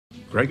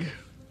Greg,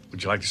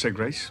 would you like to say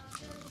grace?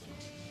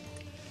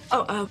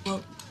 Oh,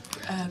 well,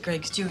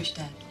 Greg's Jewish,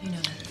 Dad. You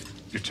know that.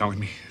 You're telling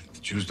me the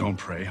Jews don't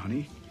pray,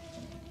 honey?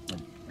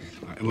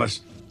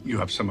 Unless you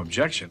have some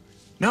objection.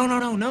 No,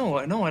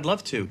 I'd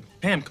love to.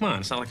 Pam, come on.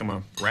 It's not like I'm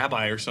a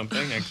rabbi or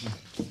something. I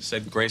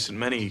said grace at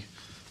many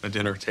a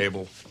dinner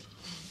table.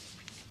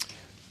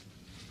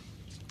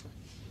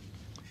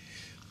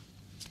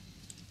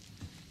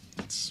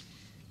 It's...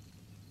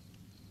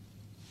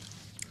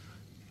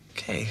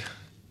 Okay.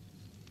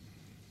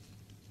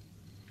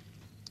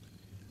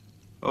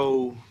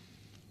 Oh,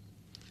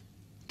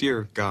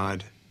 dear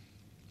God,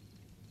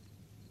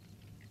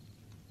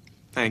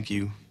 thank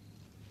you.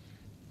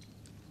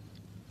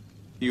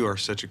 You are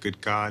such a good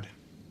God.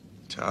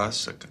 To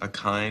us, a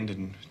kind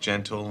and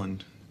gentle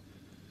and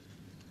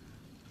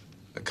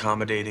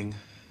accommodating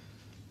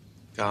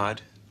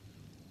God.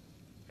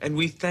 And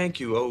we thank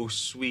you, oh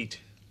sweet,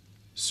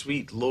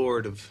 sweet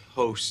Lord of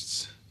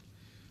hosts,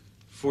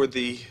 for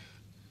the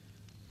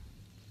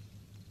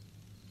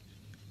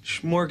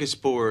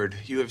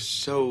smorgasbord you have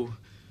so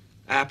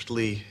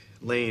aptly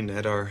lain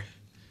at our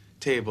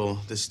table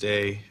this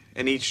day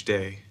and each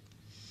day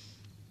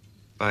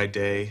by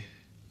day.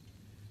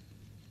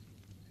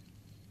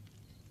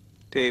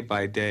 Day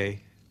by day,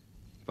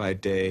 by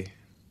day.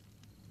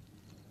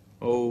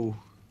 Oh,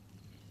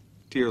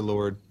 dear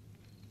Lord,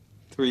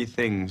 3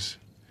 things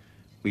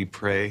we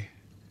pray.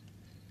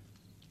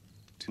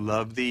 To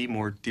love thee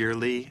more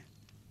dearly,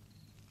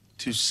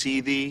 to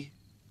see thee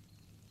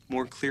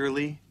more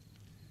clearly,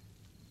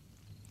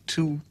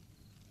 to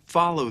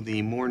follow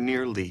thee more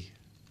nearly,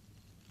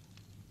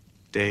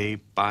 day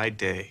by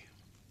day,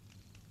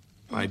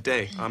 by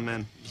day.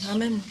 Amen.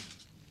 Amen.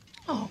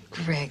 Oh,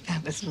 Greg,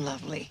 that was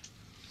lovely.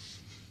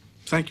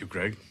 Thank you,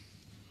 Greg.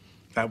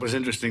 That was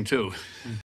interesting, too.